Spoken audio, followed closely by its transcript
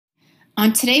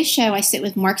On today's show, I sit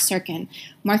with Mark Surkin.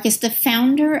 Mark is the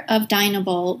founder of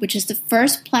Dineable, which is the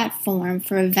first platform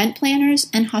for event planners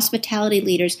and hospitality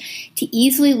leaders to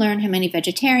easily learn how many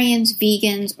vegetarians,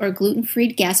 vegans, or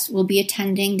gluten-free guests will be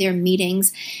attending their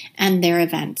meetings and their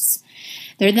events.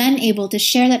 They're then able to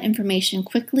share that information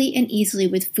quickly and easily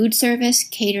with food service,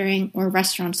 catering, or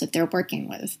restaurants that they're working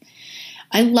with.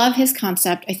 I love his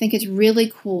concept. I think it's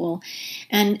really cool.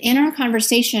 And in our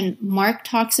conversation, Mark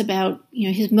talks about,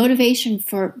 his motivation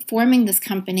for forming this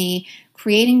company,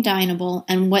 creating Dineable,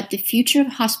 and what the future of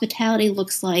hospitality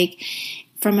looks like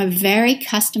from a very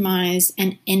customized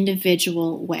and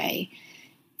individual way.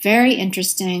 Very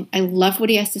interesting. I love what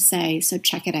he has to say, so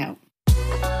check it out.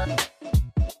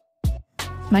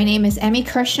 My name is Emmy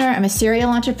Kirshner. I'm a serial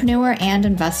entrepreneur and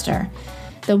investor.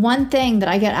 The one thing that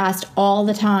I get asked all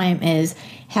the time is,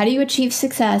 how do you achieve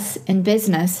success in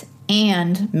business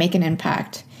and make an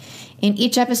impact? In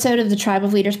each episode of the Tribe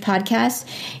of Leaders podcast,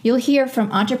 you'll hear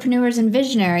from entrepreneurs and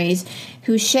visionaries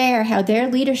who share how their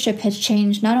leadership has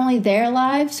changed not only their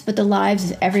lives, but the lives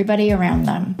of everybody around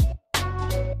them.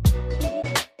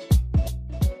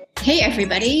 Hey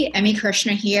everybody, Emmy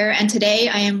Kirshner here, and today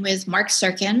I am with Mark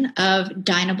Surkin of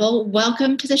Dineable.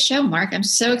 Welcome to the show, Mark. I'm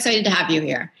so excited to have you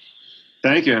here.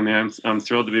 Thank you. I mean, I'm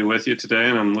thrilled to be with you today,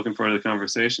 and I'm looking forward to the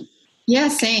conversation. Yeah,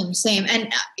 same.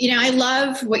 And, I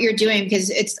love what you're doing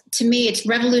because to me, it's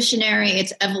revolutionary,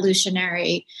 it's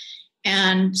evolutionary,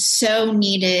 and so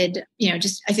needed,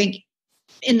 I think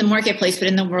in the marketplace, but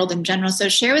in the world in general. So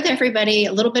share with everybody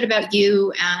a little bit about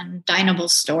you and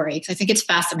Dineable's story, because I think it's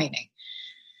fascinating.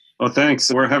 Well,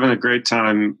 thanks. We're having a great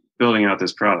time building out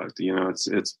this product.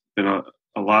 It's been a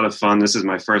lot of fun. This is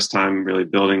my first time really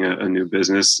building a new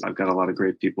business. I've got a lot of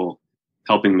great people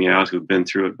helping me out who've been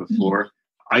through it before.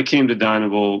 Mm-hmm. I came to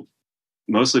Dineable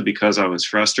mostly because I was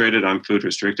frustrated. I'm food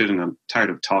restricted and I'm tired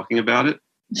of talking about it.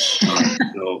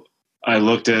 So I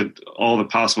looked at all the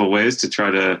possible ways to try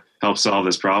to help solve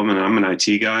this problem. And I'm an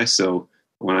IT guy. So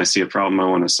when I see a problem I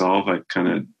want to solve, I kind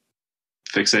of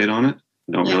fixate on it.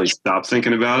 I don't really stop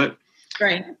thinking about it.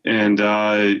 Right.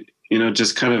 And,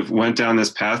 just kind of went down this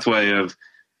pathway of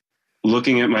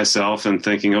looking at myself and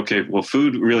thinking, okay, well,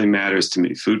 food really matters to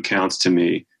me. Food counts to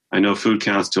me. I know food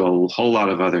counts to a whole lot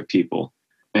of other people.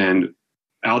 And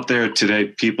out there today,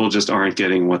 people just aren't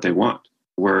getting what they want.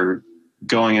 We're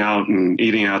going out and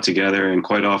eating out together, and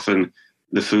quite often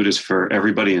the food is for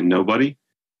everybody and nobody.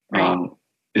 Right.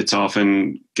 It's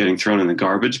often getting thrown in the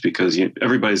garbage because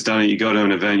everybody's done it. You go to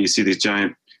an event, you see these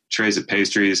giant trays of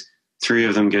pastries, 3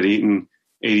 of them get eaten,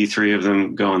 83 of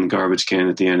them go in the garbage can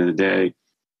at the end of the day.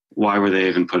 Why were they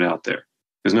even put out there?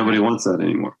 Because nobody wants that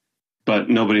anymore. But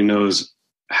nobody knows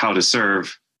how to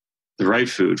serve the right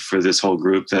food for this whole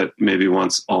group that maybe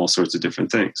wants all sorts of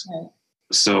different things. Right.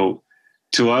 So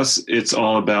to us, it's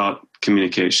all about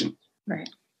communication. Right.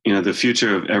 The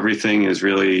future of everything is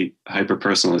really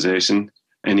hyper-personalization,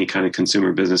 any kind of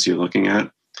consumer business you're looking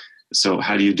at. So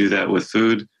how do you do that with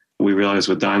food? We realize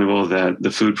with Dineable that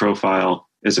the food profile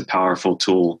is a powerful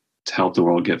tool to help the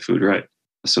world get food right.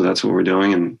 So that's what we're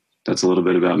doing. And that's a little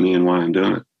bit about me and why I'm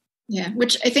doing it. Yeah,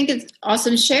 which I think is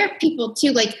awesome. Share people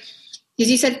too, because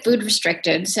you said food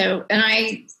restricted. So, and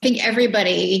I think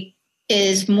everybody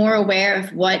is more aware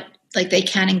of what they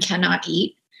can and cannot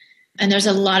eat. And there's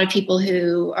a lot of people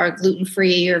who are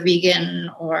gluten-free or vegan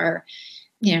or,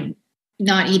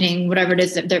 not eating whatever it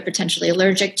is that they're potentially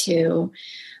allergic to.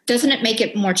 Doesn't it make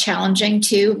it more challenging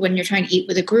too when you're trying to eat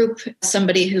with a group,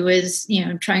 somebody who is,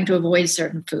 trying to avoid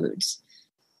certain foods?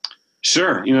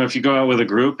 Sure. If you go out with a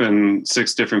group and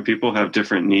 6 different people have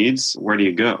different needs, where do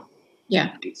you go?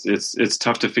 Yeah. It's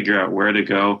tough to figure out where to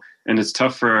go. And it's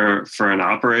tough for an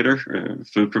operator, a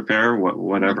food preparer,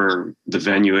 whatever the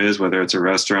venue is, whether it's a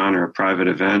restaurant or a private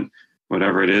event,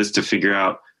 whatever it is, to figure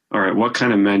out, all right, what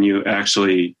kind of menu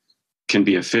actually can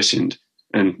be efficient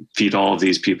and feed all of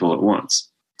these people at once.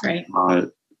 Right.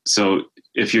 So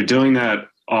if you're doing that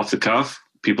off the cuff,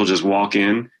 people just walk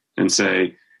in and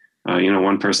say,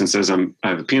 one person says I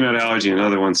have a peanut allergy,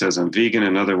 another one says I'm vegan,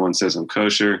 another one says I'm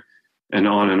kosher, and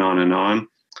on and on and on.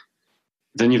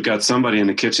 Then you've got somebody in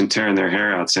the kitchen tearing their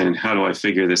hair out saying, how do I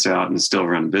figure this out and still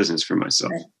run business for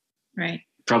myself? Right.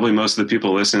 Probably most of the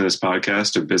people listening to this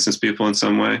podcast are business people in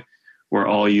some way. We're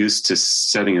all used to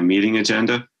setting a meeting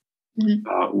agenda.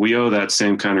 Mm-hmm. We owe that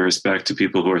same kind of respect to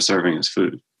people who are serving us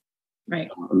food. Right.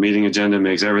 A meeting agenda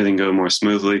makes everything go more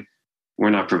smoothly. We're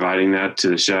not providing that to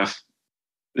the chef.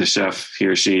 The chef, he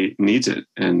or she, needs it.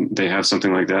 And they have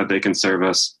something like that. They can serve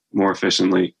us more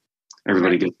efficiently.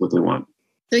 Everybody gets what they want.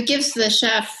 So it gives the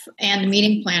chef and the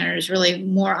meeting planners really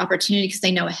more opportunity because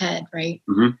they know ahead, right?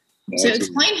 Mm-hmm. So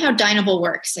explain how Dineable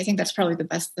works. I think that's probably the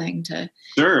best thing to.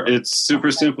 Sure. It's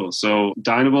super simple. So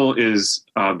Dineable is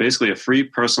basically a free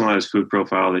personalized food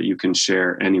profile that you can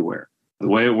share anywhere. The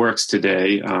way it works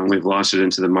today, we've launched it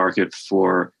into the market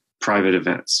for private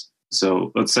events.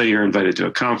 So let's say you're invited to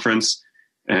a conference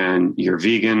and you're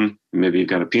vegan, maybe you've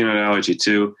got a peanut allergy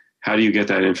too. How do you get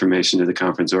that information to the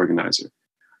conference organizer?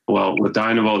 Well, with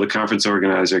Dineable, the conference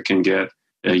organizer can get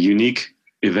a unique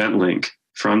event link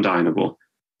from Dineable.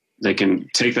 They can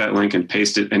take that link and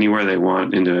paste it anywhere they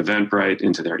want into Eventbrite,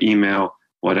 into their email,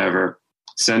 whatever,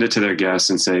 send it to their guests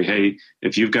and say, hey,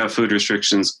 if you've got food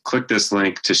restrictions, click this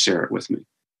link to share it with me.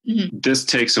 Mm-hmm. This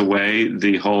takes away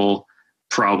the whole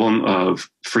problem of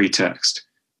free text.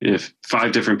 If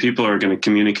 5 different people are going to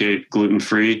communicate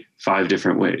gluten-free 5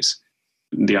 different ways,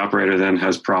 the operator then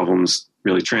has problems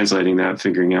really translating that,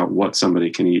 figuring out what somebody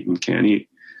can eat and can't eat.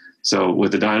 So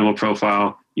with the Dineable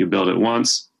profile, you build it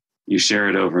once, you share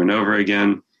it over and over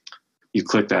again, you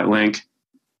click that link,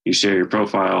 you share your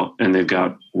profile, and they've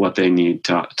got what they need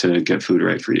to get food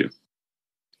right for you.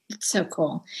 It's so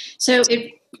cool. So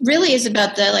it really is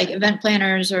about the event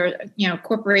planners or,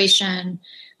 corporation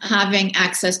having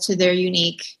access to their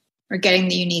unique or getting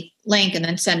the unique link and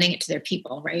then sending it to their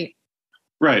people, right?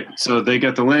 Right. So they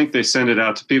get the link, they send it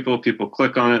out to people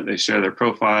click on it, they share their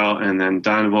profile, and then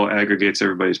Dineable aggregates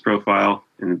everybody's profile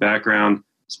in the background,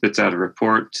 spits out a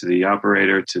report to the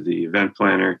operator, to the event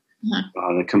planner,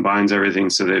 that combines everything.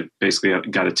 So they've basically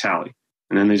got a tally.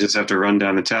 And then they just have to run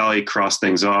down the tally, cross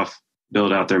things off,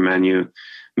 build out their menu.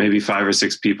 Maybe 5 or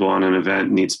 6 people on an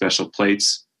event need special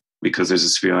plates because there's a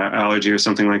severe allergy or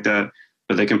something like that,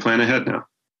 but they can plan ahead now.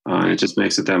 And it just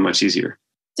makes it that much easier.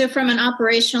 So from an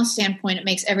operational standpoint, it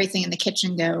makes everything in the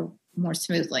kitchen go more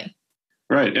smoothly.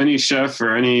 Right. Any chef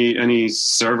or any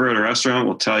server at a restaurant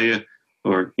will tell you,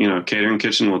 or, catering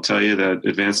kitchen will tell you that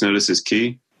advance notice is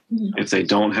key. Mm-hmm. If they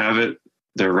don't have it,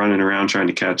 they're running around trying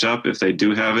to catch up. If they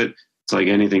do have it, it's like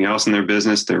anything else in their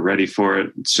business. They're ready for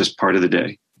it. It's just part of the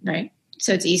day. Right.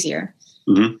 So it's easier.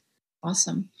 Mm-hmm.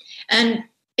 Awesome. And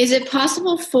is it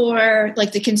possible for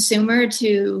the consumer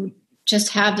to just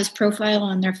have this profile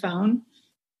on their phone?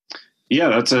 Yeah,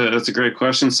 that's a great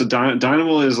question. So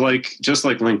Dineable is just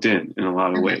like LinkedIn in a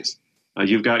lot of ways.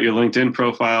 You've got your LinkedIn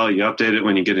profile. You update it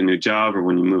when you get a new job or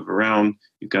when you move around.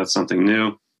 You've got something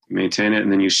new, you maintain it,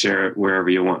 and then you share it wherever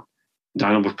you want.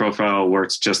 Dineable profile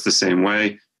works just the same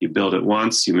way. You build it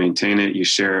once, you maintain it, you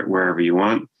share it wherever you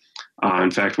want.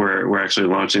 In fact, we're actually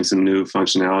launching some new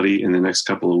functionality in the next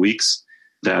couple of weeks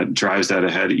that drives that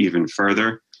ahead even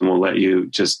further. And we'll let you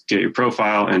just get your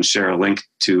profile and share a link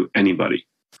to anybody.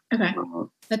 Okay.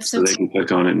 That's so they can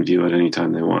click on it and view it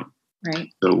anytime they want. Right.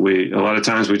 So a lot of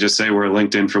times we just say we're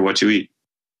LinkedIn for what you eat.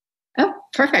 Oh,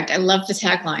 perfect. I love the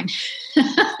tagline.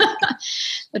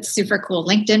 That's super cool.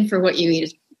 LinkedIn for what you eat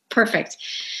is perfect.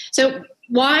 So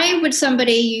why would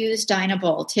somebody use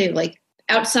Dineable too?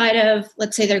 Outside of,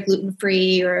 let's say they're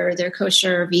gluten-free or they're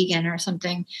kosher or vegan or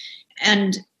something,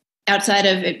 and outside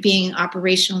of it being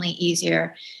operationally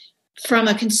easier, from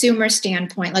a consumer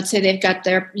standpoint, let's say they've got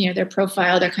their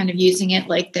profile, they're kind of using it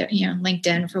like the,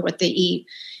 LinkedIn for what they eat.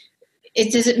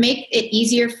 Does it make it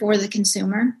easier for the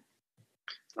consumer?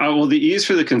 Well, the ease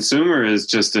for the consumer is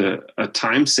just a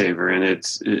time saver. And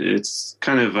it's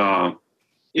kind of,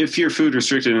 if you're food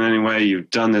restricted in any way, you've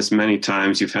done this many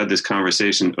times, you've had this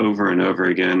conversation over and over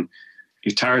again,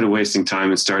 you're tired of wasting time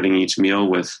and starting each meal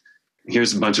with,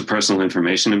 here's a bunch of personal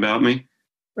information about me.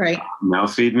 Right. Now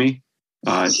feed me.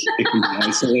 It can be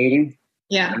isolating.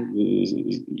 Yeah.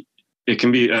 It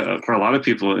can be, for a lot of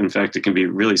people, in fact, it can be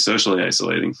really socially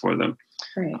isolating for them.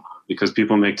 Right. Because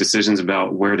people make decisions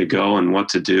about where to go and what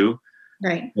to do.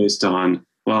 Right. Based on,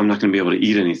 well, I'm not going to be able to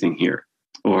eat anything here.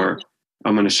 Or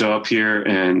I'm going to show up here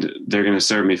and they're going to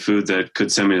serve me food that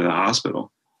could send me to the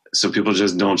hospital. So people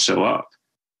just don't show up.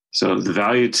 So the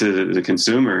value to the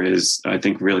consumer is, I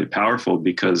think, really powerful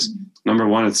because number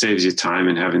one, it saves you time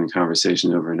in having the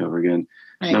conversation over and over again.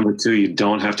 Right. Number two, you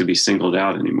don't have to be singled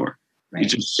out anymore. Right. You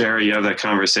just share, you have that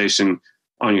conversation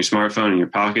on your smartphone in your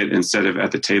pocket instead of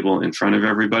at the table in front of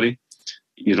everybody.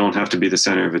 You don't have to be the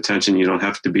center of attention. You don't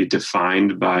have to be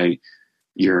defined by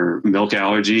your milk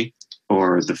allergy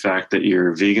or the fact that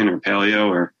you're vegan or paleo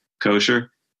or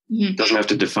kosher. Mm-hmm. It doesn't have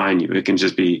to define you. It can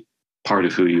just be part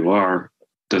of who you are.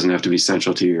 It doesn't have to be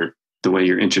central to the way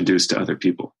you're introduced to other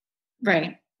people.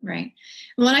 Right, right.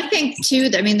 Well, I think too,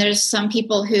 there's some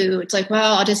people who it's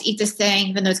well, I'll just eat this thing,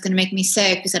 even though it's going to make me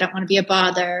sick because I don't want to be a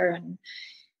bother.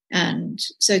 And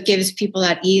so it gives people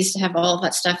that ease to have all of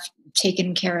that stuff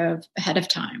taken care of ahead of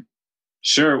time.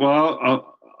 Sure.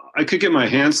 Well, I could get my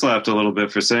hand slapped a little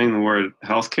bit for saying the word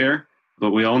healthcare.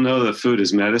 but we all know that food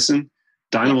is medicine.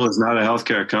 Dineable is not a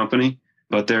healthcare company,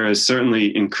 but there is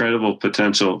certainly incredible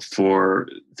potential for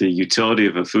the utility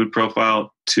of a food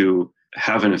profile to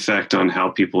have an effect on how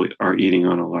people are eating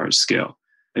on a large scale.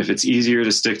 If it's easier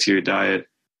to stick to your diet,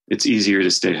 it's easier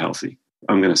to stay healthy.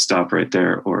 I'm going to stop right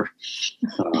there or keep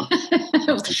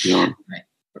going. Right.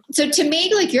 So to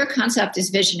me, like, your concept is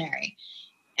visionary.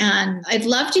 And I'd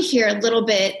love to hear a little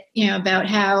bit, about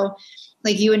how,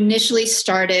 like, you initially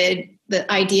started the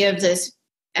idea of this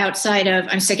outside of,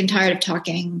 I'm sick and tired of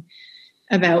talking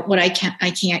about what I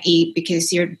can't eat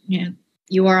because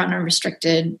you are on a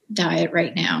restricted diet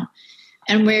right now,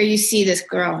 and where you see this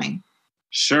growing.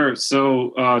 Sure.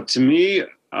 So to me,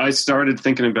 I started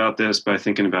thinking about this by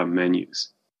thinking about menus.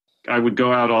 I would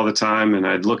go out all the time and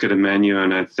I'd look at a menu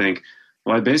and I'd think,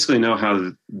 well, I basically know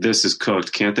how this is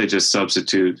cooked. Can't they just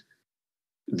substitute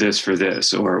this for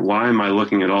this? Or why am I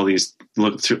looking at all these,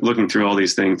 looking through all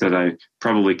these things that I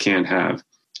probably can't have,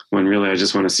 when really I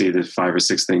just want to see the 5 or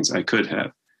 6 things I could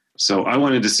have. So I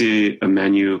wanted to see a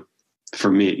menu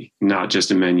for me, not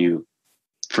just a menu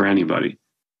for anybody.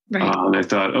 Right. And I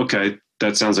thought, okay,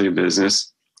 that sounds like a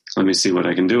business. Let me see what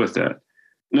I can do with that.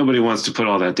 Nobody wants to put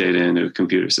all that data into a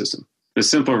computer system. The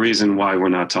simple reason why we're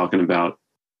not talking about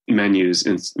menus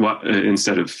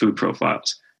instead of food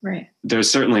profiles. Right. There's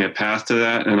certainly a path to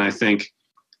that. And I think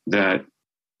that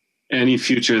any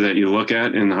future that you look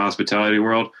at in the hospitality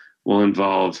world will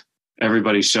involve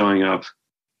everybody showing up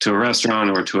to a restaurant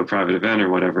or to a private event or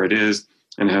whatever it is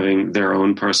and having their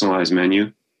own personalized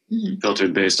menu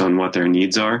filtered based on what their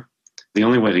needs are. The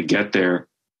only way to get there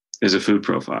is a food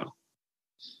profile.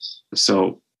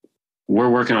 So we're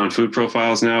working on food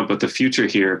profiles now, but the future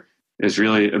here is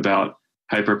really about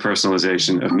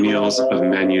hyper-personalization of meals, of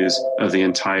menus, of the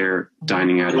entire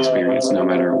dining out experience, no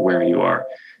matter where you are.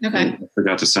 Okay. I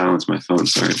forgot to silence my phone,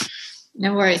 sorry.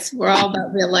 No worries. We're all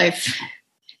about real life.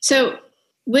 So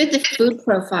with the food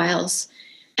profiles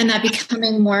and that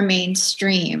becoming more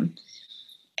mainstream,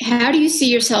 how do you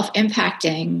see yourself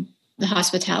impacting the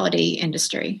hospitality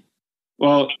industry?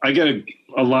 Well, I get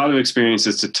a lot of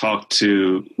experiences to talk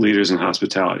to leaders in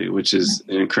hospitality, which is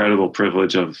an incredible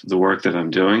privilege of the work that I'm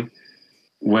doing.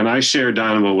 When I share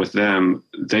Dineable with them,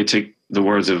 they take the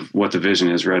words of what the vision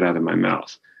is right out of my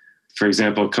mouth. For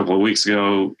example, a couple of weeks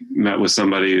ago, met with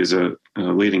somebody who's a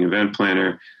leading event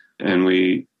planner, and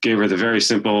we gave her the very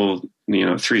simple,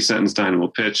 3-sentence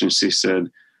Dineable pitch. And she said,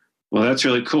 well, that's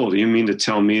really cool. Do you mean to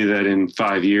tell me that in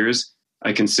 5 years,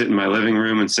 I can sit in my living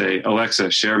room and say, Alexa,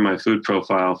 share my food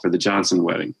profile for the Johnson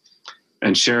wedding,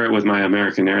 and share it with my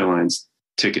American Airlines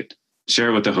ticket, share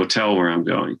it with the hotel where I'm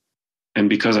going. And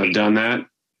because I've done that,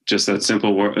 just that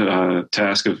simple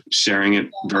task of sharing it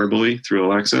verbally through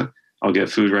Alexa, I'll get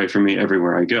food right for me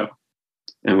everywhere I go.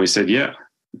 And we said, yeah,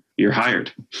 you're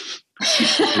hired.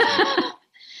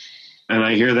 And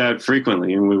I hear that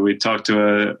frequently. And we talked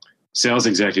to a sales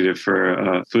executive for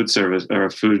a food service or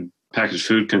a packaged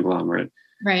food conglomerate.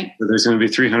 Right. So there's going to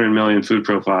be 300 million food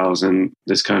profiles in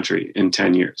this country in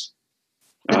 10 years.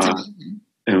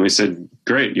 And we said,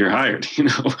 great, you're hired.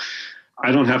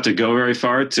 I don't have to go very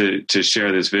far to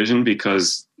share this vision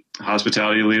because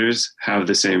hospitality leaders have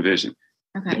the same vision.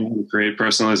 Okay. They want to create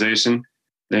personalization.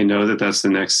 They know that that's the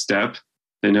next step.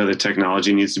 They know that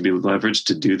technology needs to be leveraged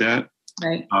to do that.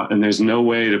 Right. And there's no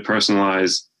way to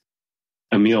personalize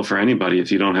a meal for anybody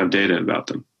if you don't have data about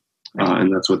them. Right.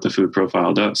 And that's what the food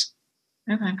profile does.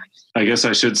 Okay. I guess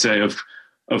I should say,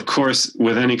 of course,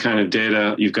 with any kind of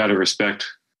data, you've got to respect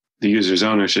the user's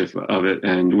ownership of it.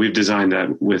 And we've designed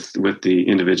that with the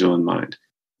individual in mind.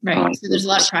 Right. So there's a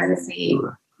lot of privacy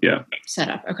set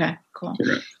up. Okay, cool.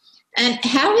 Yeah. And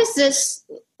how is this,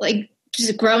 like,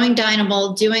 just growing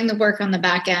Dineable, doing the work on the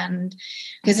back end?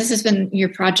 Because this has been your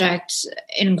project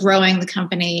in growing the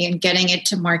company and getting it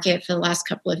to market for the last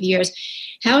couple of years.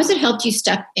 How has it helped you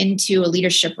step into a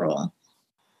leadership role?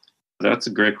 That's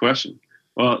a great question.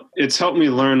 Well, it's helped me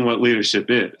learn what leadership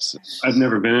is. I've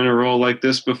never been in a role like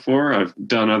this before. I've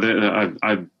been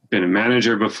a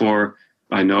manager before.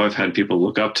 I know I've had people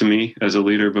look up to me as a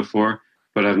leader before,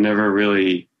 but I've never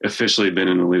really officially been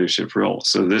in a leadership role.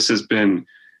 So this has been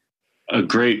a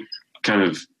great kind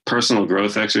of personal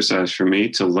growth exercise for me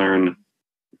to learn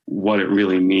what it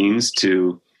really means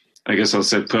to, I guess I'll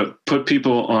say, put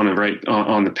people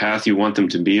on the path you want them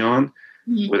to be on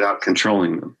without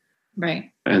controlling them.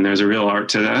 Right. And there's a real art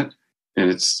to that. And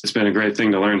it's been a great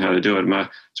thing to learn how to do it.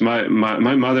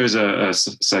 My mother's a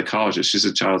psychologist. She's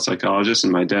a child psychologist,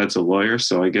 and my dad's a lawyer.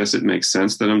 So I guess it makes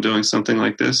sense that I'm doing something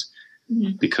like this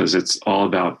because it's all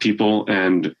about people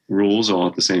and rules all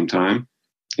at the same time.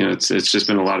 It's just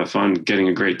been a lot of fun getting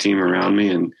a great team around me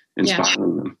and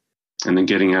inspiring them. and then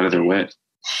getting out of their way.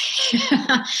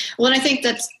 Well, and I think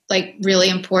that's like really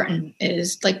important,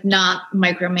 is like not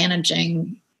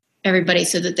micromanaging everybody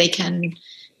so that they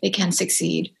can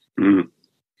succeed. Mm.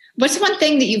 What's one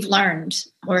thing that you've learned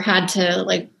or had to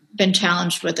like been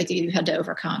challenged with, like you had to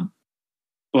overcome?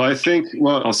 Well,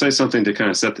 I'll say something to kind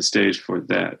of set the stage for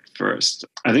that first.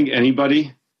 I think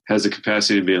anybody has the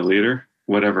capacity to be a leader,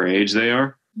 whatever age they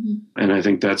are. Mm-hmm. And I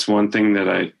think that's one thing that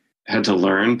I had to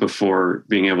learn before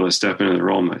being able to step into the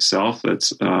role myself.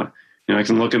 That's, I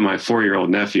can look at my 4-year-old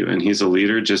nephew, and he's a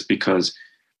leader just because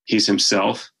he's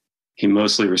himself. He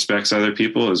mostly respects other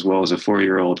people as well as a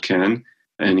 4-year-old can,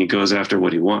 and he goes after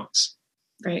what he wants.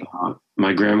 Right.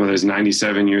 My grandmother's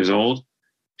 97 years old.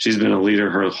 She's been a leader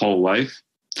her whole life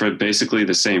for basically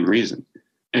the same reason.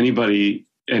 Anybody,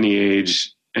 any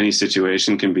age, any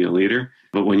situation can be a leader,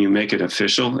 but when you make it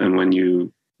official, and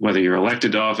whether you're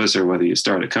elected to office or whether you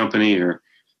start a company or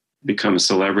become a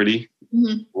celebrity,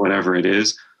 mm-hmm. whatever it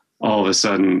is, all of a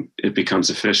sudden it becomes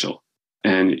official.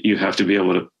 And you have to be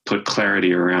able to put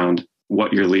clarity around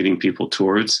what you're leading people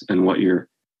towards and what you're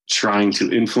trying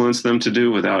to influence them to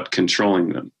do without controlling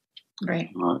them. Right.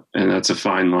 And that's a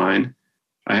fine line.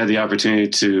 I had the opportunity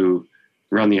to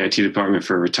run the IT department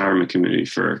for a retirement community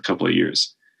for a couple of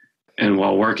years. And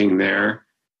while working there,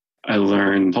 I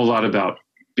learned a whole lot about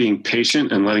being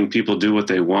patient and letting people do what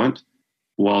they want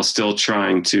while still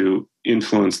trying to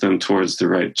influence them towards the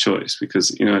right choice.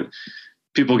 Because,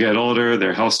 people get older,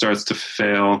 their health starts to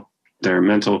fail, their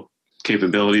mental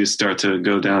capabilities start to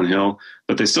go downhill,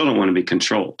 but they still don't want to be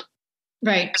controlled.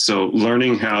 Right. So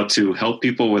learning how to help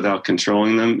people without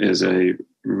controlling them is a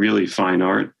really fine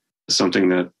art, something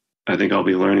that I think I'll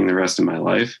be learning the rest of my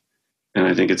life. And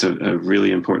I think it's a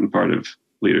really important part of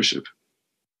leadership.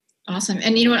 Awesome.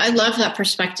 And you know what? I love that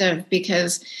perspective,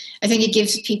 because I think it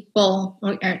gives people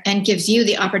and gives you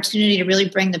the opportunity to really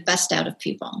bring the best out of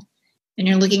people. And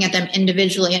you're looking at them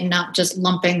individually and not just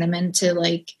lumping them into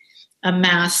like a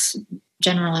mass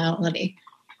generality.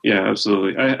 Yeah,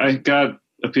 absolutely. I got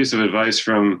a piece of advice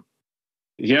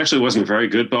he actually wasn't a very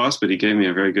good boss, but he gave me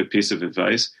a very good piece of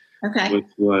advice. Okay. Which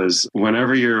was,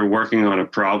 whenever you're working on a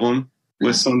problem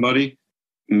with somebody,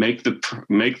 make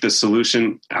the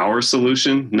solution our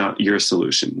solution, not your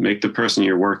solution. Make the person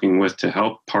you're working with to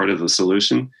help part of the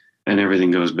solution, and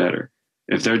everything goes better.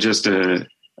 If they're just a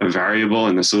variable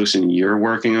in the solution you're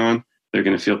working on, they're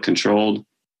going to feel controlled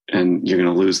and you're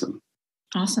going to lose them.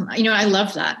 Awesome. I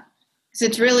love that. So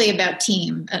it's really about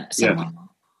team at some level.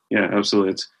 Yeah,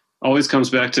 absolutely. It always comes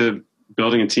back to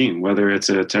building a team, whether it's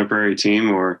a temporary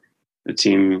team or a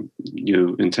team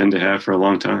you intend to have for a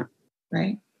long time.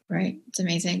 Right. It's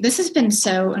amazing. This has been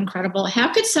so incredible.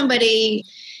 How could somebody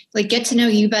like get to know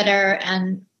you better?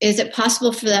 And is it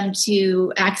possible for them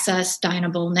to access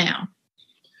Dineable now?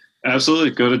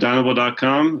 Absolutely. Go to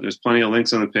Dineable.com. There's plenty of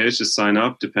links on the page to sign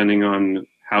up, depending on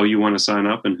how you want to sign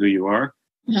up and who you are.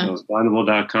 So it's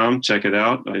Dineable.com. Check it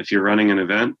out. If you're running an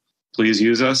event, please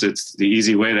use us. It's the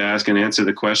easy way to ask and answer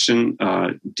the question,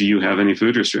 do you have any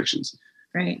food restrictions?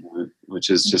 Right. Which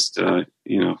is just, a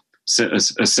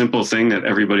simple thing that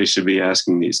everybody should be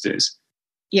asking these days.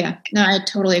 Yeah, no, I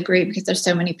totally agree, because there's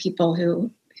so many people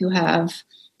who have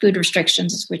food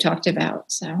restrictions, as we talked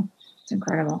about. So it's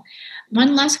incredible.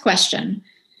 One last question,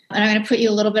 and I'm going to put you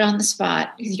a little bit on the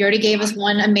spot, because you already gave us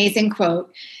one amazing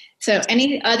quote. So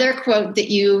any other quote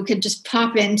that you could just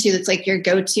pop into that's like your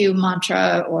go-to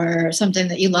mantra or something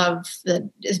that you love that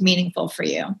is meaningful for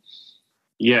you?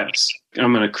 Yes.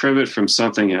 I'm going to crib it from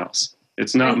something else.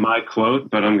 It's not my quote,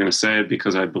 but I'm going to say it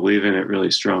because I believe in it really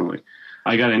strongly.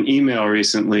 I got an email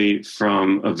recently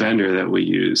from a vendor that we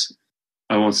use.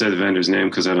 I won't say the vendor's name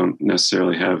because I don't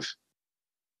necessarily have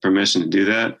permission to do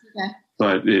that. Okay.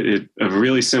 But it a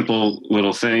really simple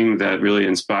little thing that really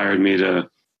inspired me to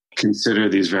consider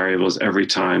these variables every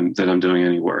time that I'm doing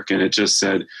any work. And it just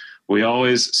said, we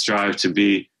always strive to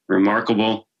be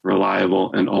remarkable,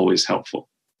 reliable, and always helpful.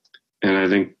 And I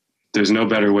think there's no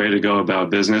better way to go about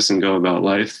business and go about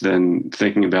life than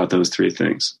thinking about those three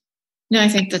things. No, I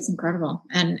think that's incredible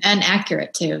and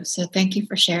accurate too. So thank you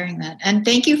for sharing that. And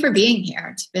thank you for being here.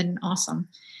 It's been awesome.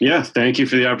 Yeah, thank you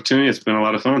for the opportunity. It's been a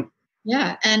lot of fun.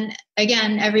 Yeah. And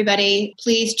again, everybody,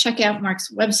 please check out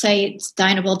Mark's website. It's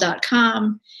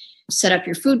Dineable.com. Set up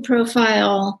your food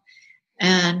profile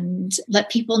and let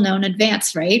people know in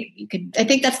advance, right? I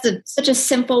think that's such a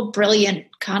simple, brilliant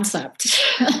concept.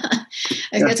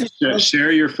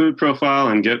 Share your food profile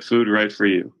and get food right for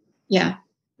you. Yeah.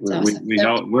 Awesome.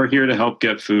 We're here to help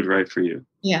get food right for you.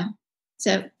 Yeah.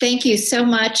 So thank you so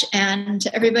much. And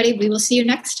everybody, we will see you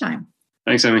next time.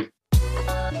 Thanks, Emmy.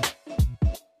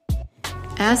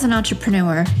 As an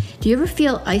entrepreneur, do you ever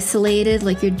feel isolated,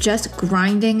 like you're just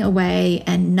grinding away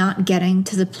and not getting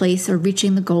to the place or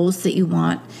reaching the goals that you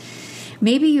want?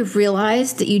 Maybe you've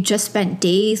realized that you just spent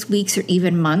days, weeks, or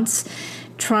even months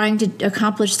trying to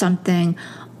accomplish something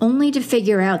only to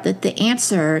figure out that the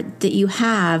answer that you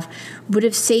have would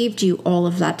have saved you all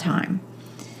of that time.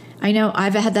 I know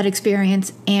I've had that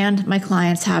experience, and my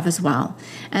clients have as well.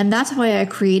 And that's why I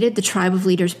created the Tribe of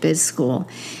Leaders Biz School.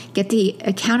 Get the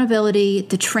accountability,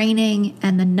 the training,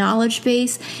 and the knowledge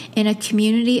base in a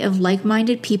community of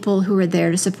like-minded people who are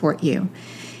there to support you.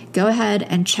 Go ahead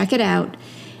and check it out.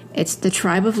 It's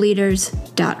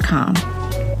thetribeofleaders.com.